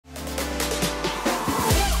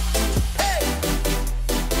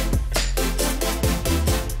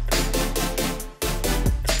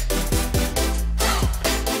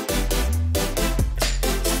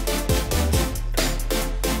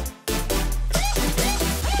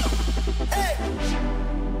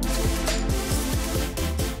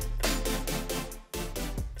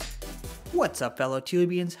What's up fellow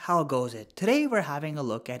Tubians, how goes it? Today we're having a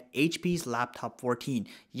look at HP's Laptop 14.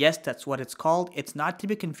 Yes, that's what it's called. It's not to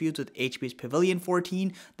be confused with HP's Pavilion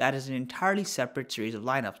 14. That is an entirely separate series of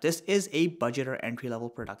lineups. This is a budget or entry-level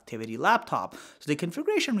productivity laptop. So the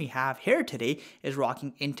configuration we have here today is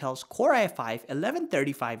rocking Intel's Core i5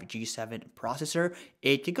 1135 G7 processor,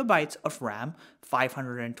 8GB of RAM,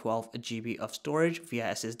 512GB of storage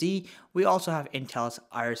via SSD. We also have Intel's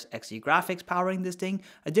Iris Xe graphics powering this thing.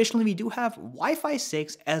 Additionally, we do have Wi-Fi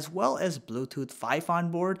 6 as well as Bluetooth 5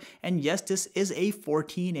 on board, and yes, this is a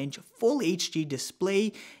 14-inch full HD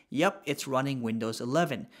display. Yep, it's running Windows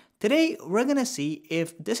 11. Today, we're gonna see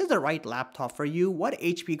if this is the right laptop for you, what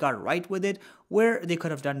HP got right with it, where they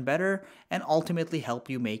could have done better, and ultimately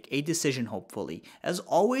help you make a decision hopefully. As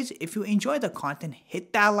always, if you enjoy the content,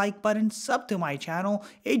 hit that like button, sub to my channel,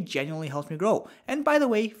 it genuinely helps me grow. And by the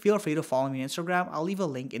way, feel free to follow me on Instagram, I'll leave a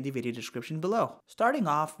link in the video description below. Starting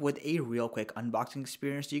off with a real quick unboxing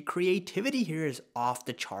experience, the creativity here is off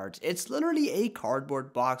the charts. It's literally a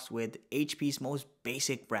cardboard box with HP's most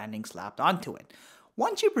basic branding slapped onto it.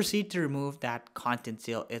 Once you proceed to remove that content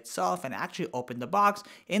seal itself and actually open the box,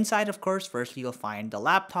 inside of course, firstly you'll find the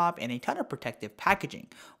laptop and a ton of protective packaging.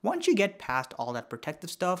 Once you get past all that protective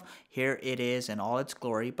stuff, here it is in all its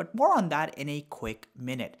glory, but more on that in a quick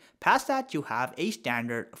minute. Past that, you have a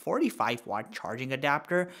standard 45-watt charging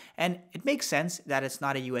adapter, and it makes sense that it's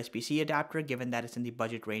not a USB-C adapter given that it's in the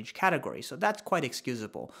budget range category, so that's quite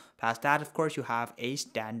excusable. Past that, of course, you have a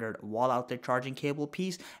standard wall outlet charging cable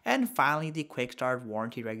piece, and finally the quick start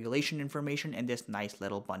warranty regulation information in this nice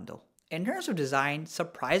little bundle. In terms of design,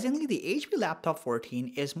 surprisingly, the HP Laptop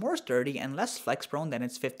 14 is more sturdy and less flex prone than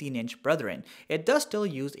its 15-inch brethren. It does still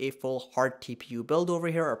use a full hard TPU build over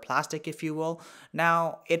here, or plastic if you will.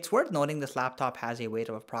 Now, it's worth noting this laptop has a weight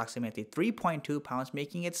of approximately 3.2 pounds,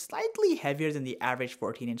 making it slightly heavier than the average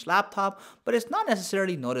 14-inch laptop, but it's not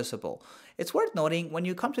necessarily noticeable. It's worth noting when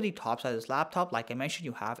you come to the top side of this laptop, like I mentioned,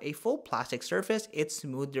 you have a full plastic surface. It's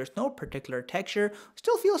smooth, there's no particular texture,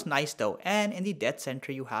 still feels nice though, and in the dead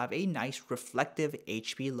center you have a nice reflective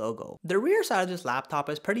HP logo. The rear side of this laptop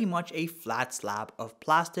is pretty much a flat slab of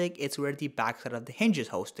plastic. It's where the back side of the hinge is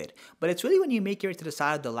hosted, but it's really when you make your way to the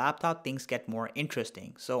side of the laptop things get more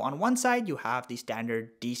interesting. So on one side you have the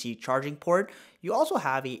standard DC charging port. You also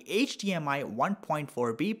have a HDMI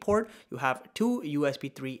 1.4B port, you have two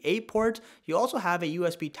USB 3A ports, you also have a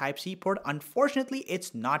USB Type-C port. Unfortunately,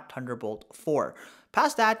 it's not Thunderbolt 4.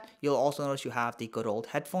 Past that, you'll also notice you have the good old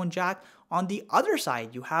headphone jack. On the other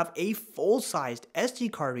side, you have a full-sized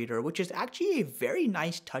SD card reader, which is actually a very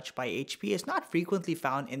nice touch by HP. It's not frequently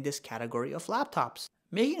found in this category of laptops.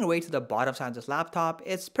 Making your way to the bottom side of this laptop,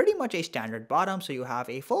 it's pretty much a standard bottom, so you have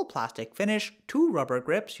a full plastic finish, two rubber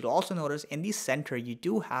grips. You'll also notice in the center you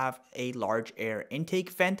do have a large air intake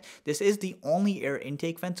vent. This is the only air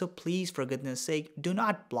intake vent, so please, for goodness sake, do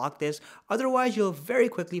not block this. Otherwise, you'll very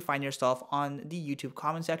quickly find yourself on the YouTube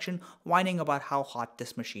comment section whining about how hot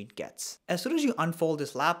this machine gets. As soon as you unfold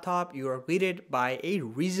this laptop, you are greeted by a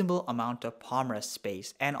reasonable amount of palm rest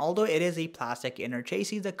space, and although it is a plastic inner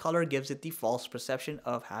chassis, the color gives it the false perception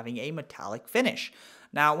of having a metallic finish.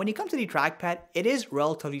 Now, when you come to the trackpad, it is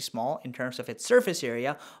relatively small in terms of its surface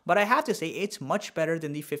area, but I have to say it's much better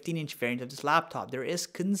than the 15-inch variant of this laptop. There is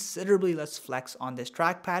considerably less flex on this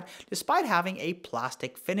trackpad. Despite having a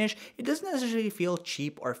plastic finish, it doesn't necessarily feel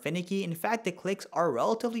cheap or finicky. In fact, the clicks are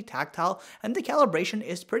relatively tactile, and the calibration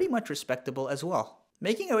is pretty much respectable as well.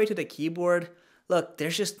 Making our way to the keyboard, look,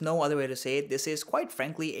 there's just no other way to say it. This is quite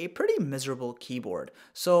frankly a pretty miserable keyboard.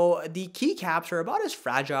 So the keycaps are about as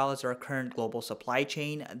fragile as our current global supply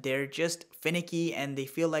chain. They're just finicky and they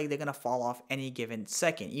feel like they're gonna fall off any given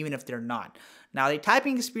second, even if they're not. Now, the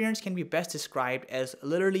typing experience can be best described as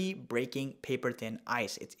literally breaking paper-thin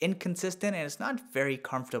ice. It's inconsistent and it's not very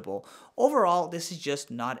comfortable. Overall, this is just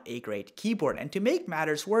not a great keyboard. And to make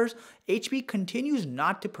matters worse, HP continues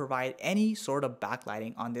not to provide any sort of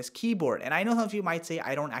backlighting on this keyboard. And I know some of you might say,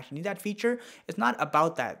 I don't actually need that feature. It's not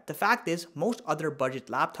about that. The fact is, most other budget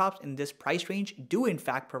laptops in this price range do in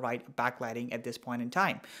fact provide backlighting at this point in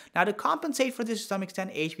time. Now, to compensate for this to some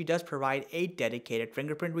extent, HP does provide a dedicated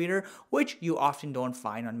fingerprint reader, which you often don't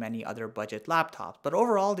find on many other budget laptops. But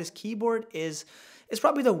overall, this keyboard is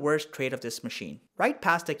probably the worst trait of this machine. Right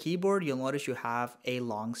past the keyboard, you'll notice you have a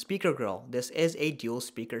long speaker grill. This is a dual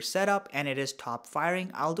speaker setup and it is top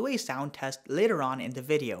firing. I'll do a sound test later on in the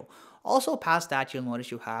video. Also past that, you'll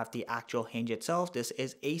notice you have the actual hinge itself. This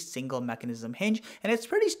is a single mechanism hinge and it's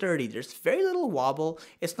pretty sturdy. There's very little wobble.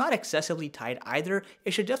 It's not excessively tight either.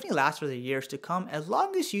 It should definitely last for the years to come as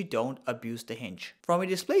long as you don't abuse the hinge. From a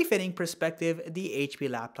display fitting perspective, the HP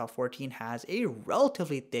Laptop 14 has a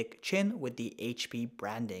relatively thick chin with the HP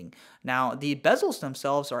branding. Now, the bezels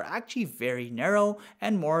themselves are actually very narrow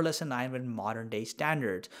and more or less in line with modern day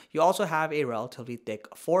standards. You also have a relatively thick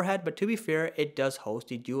forehead, but to be fair, it does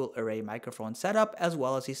host a dual array microphone setup as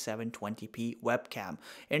well as a 720p webcam.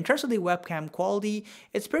 In terms of the webcam quality,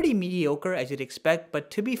 it's pretty mediocre as you'd expect, but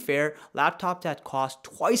to be fair, laptops that cost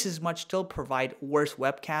twice as much still provide worse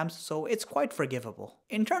webcams, so it's quite forgivable.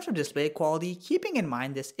 In terms of display quality, keeping in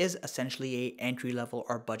mind this is essentially a entry-level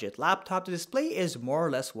or budget laptop, the display is more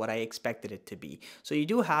or less what I expected it to be. So you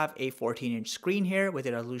do have a 14-inch screen here with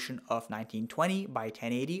a resolution of 1920 by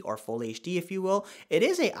 1080 or full HD if you will. It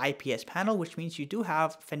is a IPS panel, which means you do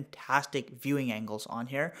have fantastic viewing angles on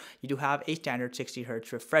here. You do have a standard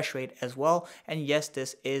 60Hz refresh rate as well, and yes,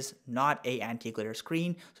 this is not a anti-glare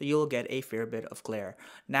screen, so you'll get a fair bit of glare.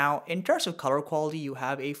 Now, in terms of color quality, you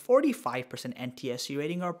have a 45% NTSC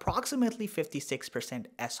rating or approximately 56%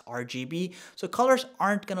 sRGB, so colors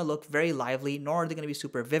aren't going to look very lively, nor are they going to be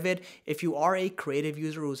super vivid. If you are a creative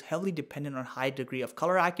user who's heavily dependent on high degree of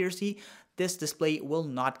color accuracy, this display will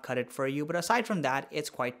not cut it for you, but aside from that, it's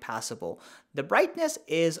quite passable. The brightness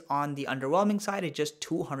is on the underwhelming side at just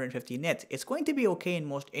 250 nits. It's going to be okay in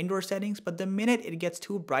most indoor settings, but the minute it gets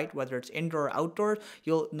too bright, whether it's indoor or outdoor,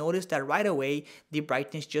 you'll notice that right away, the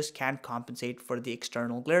brightness just can't compensate for the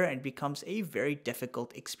external glare and becomes a very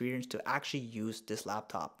difficult experience to actually use this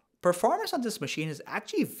laptop. Performance on this machine is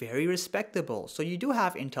actually very respectable. So you do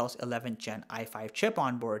have Intel's 11th Gen i5 chip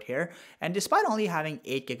on board here, and despite only having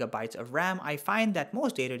 8GB of RAM, I find that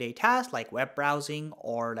most day-to-day tasks like web browsing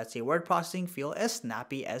or let's say word processing feel as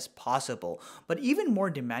snappy as possible. But even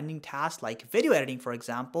more demanding tasks like video editing, for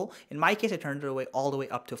example, in my case I turned it all the way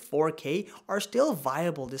up to 4K, are still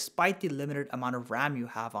viable despite the limited amount of RAM you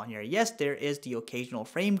have on here. Yes, there is the occasional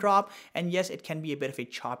frame drop, and yes, it can be a bit of a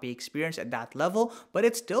choppy experience at that level, but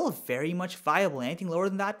it's still very much viable. Anything lower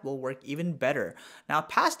than that will work even better. Now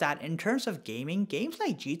past that, in terms of gaming, games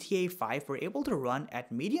like GTA 5 were able to run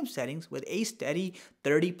at medium settings with a steady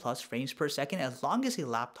 30 plus frames per second as long as a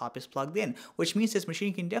laptop is plugged in, which means this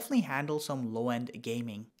machine can definitely handle some low-end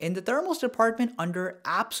gaming. In the thermals department, under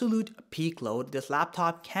absolute peak load, this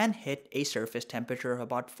laptop can hit a surface temperature of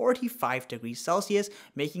about 45 degrees Celsius,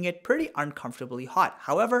 making it pretty uncomfortably hot.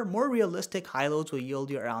 However, more realistic high loads will yield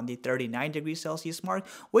you around the 39 degrees Celsius mark,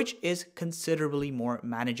 which is considerably more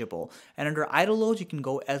manageable. And under idle loads, you can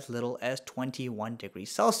go as little as 21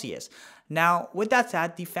 degrees Celsius. Now, with that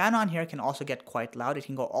said, the fan on here can also get quite loud. It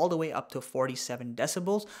can go all the way up to 47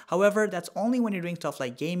 decibels. However, that's only when you're doing stuff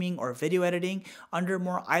like gaming or video editing. Under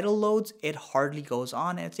more idle loads, it hardly goes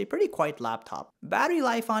on, and it's a pretty quiet laptop. Battery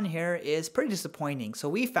life on here is pretty disappointing. So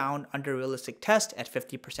we found under realistic test at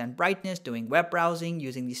 50% brightness, doing web browsing,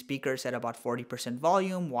 using the speakers at about 40%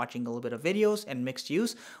 volume, watching a little bit of videos and mixed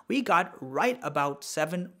use, we got right about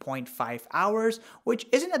 7.5 hours, which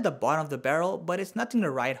isn't at the bottom of the barrel, but it's nothing to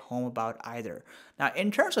write home about either. Now,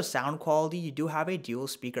 in terms of sound quality, you do have a dual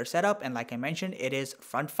speaker setup, and like I mentioned, it is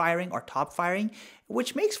front firing or top firing,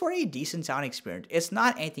 which makes for a decent sound experience. It's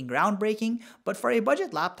not anything groundbreaking, but for a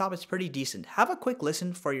budget laptop, it's pretty decent. Have a quick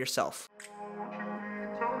listen for yourself.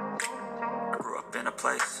 I grew up in a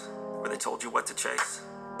place where they told you what to chase,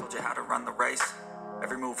 told you how to run the race.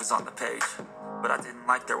 Every move was on the page, but I didn't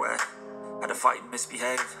like their way. Had to fight and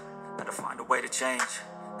misbehave, had to find a way to change,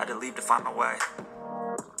 had to leave to find my way.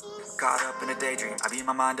 Caught up in a daydream, I beat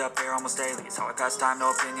my mind up there almost daily. It's how I pass time, no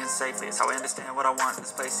opinions safely. It's how I understand what I want in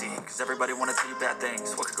this place, see. Cause everybody wanna tell you bad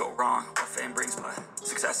things, what could go wrong, what fame brings, but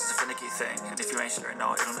success is a finicky thing. And if you ain't sure,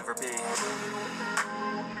 no, it'll never be.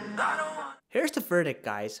 I don't want. Here's the verdict,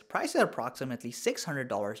 guys. Priced at approximately $600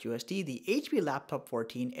 USD, the HP Laptop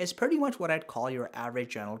 14 is pretty much what I'd call your average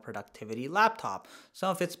general productivity laptop. Some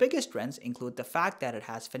of its biggest strengths include the fact that it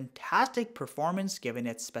has fantastic performance given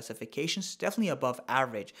its specifications, definitely above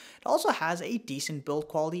average. It also has a decent build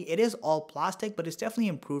quality. It is all plastic, but it's definitely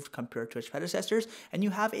improved compared to its predecessors, and you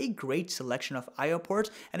have a great selection of I/O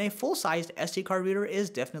ports, and a full-sized SD card reader is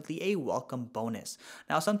definitely a welcome bonus.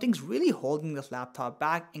 Now, some things really holding this laptop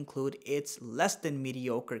back include its less than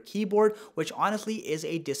mediocre keyboard, which honestly is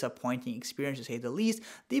a disappointing experience to say the least.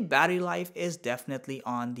 The battery life is definitely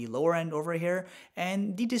on the lower end over here,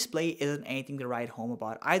 and the display isn't anything to write home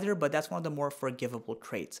about either, but that's one of the more forgivable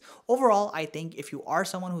traits. Overall, I think if you are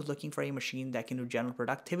someone who's looking for a machine that can do general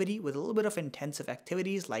productivity with a little bit of intensive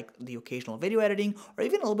activities like the occasional video editing or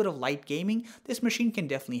even a little bit of light gaming, this machine can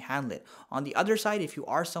definitely handle it. On the other side, if you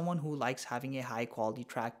are someone who likes having a high quality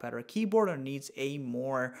trackpad or keyboard or needs a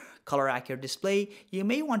more color accurate display, you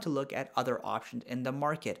may want to look at other options in the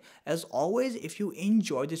market. As always, if you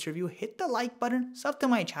enjoyed this review, hit the like button, sub to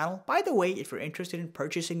my channel. By the way, if you're interested in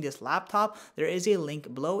purchasing this laptop, there is a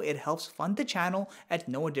link below. It helps fund the channel at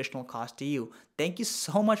no additional cost to you. Thank you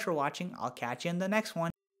so much for watching. I'll catch you in the next one.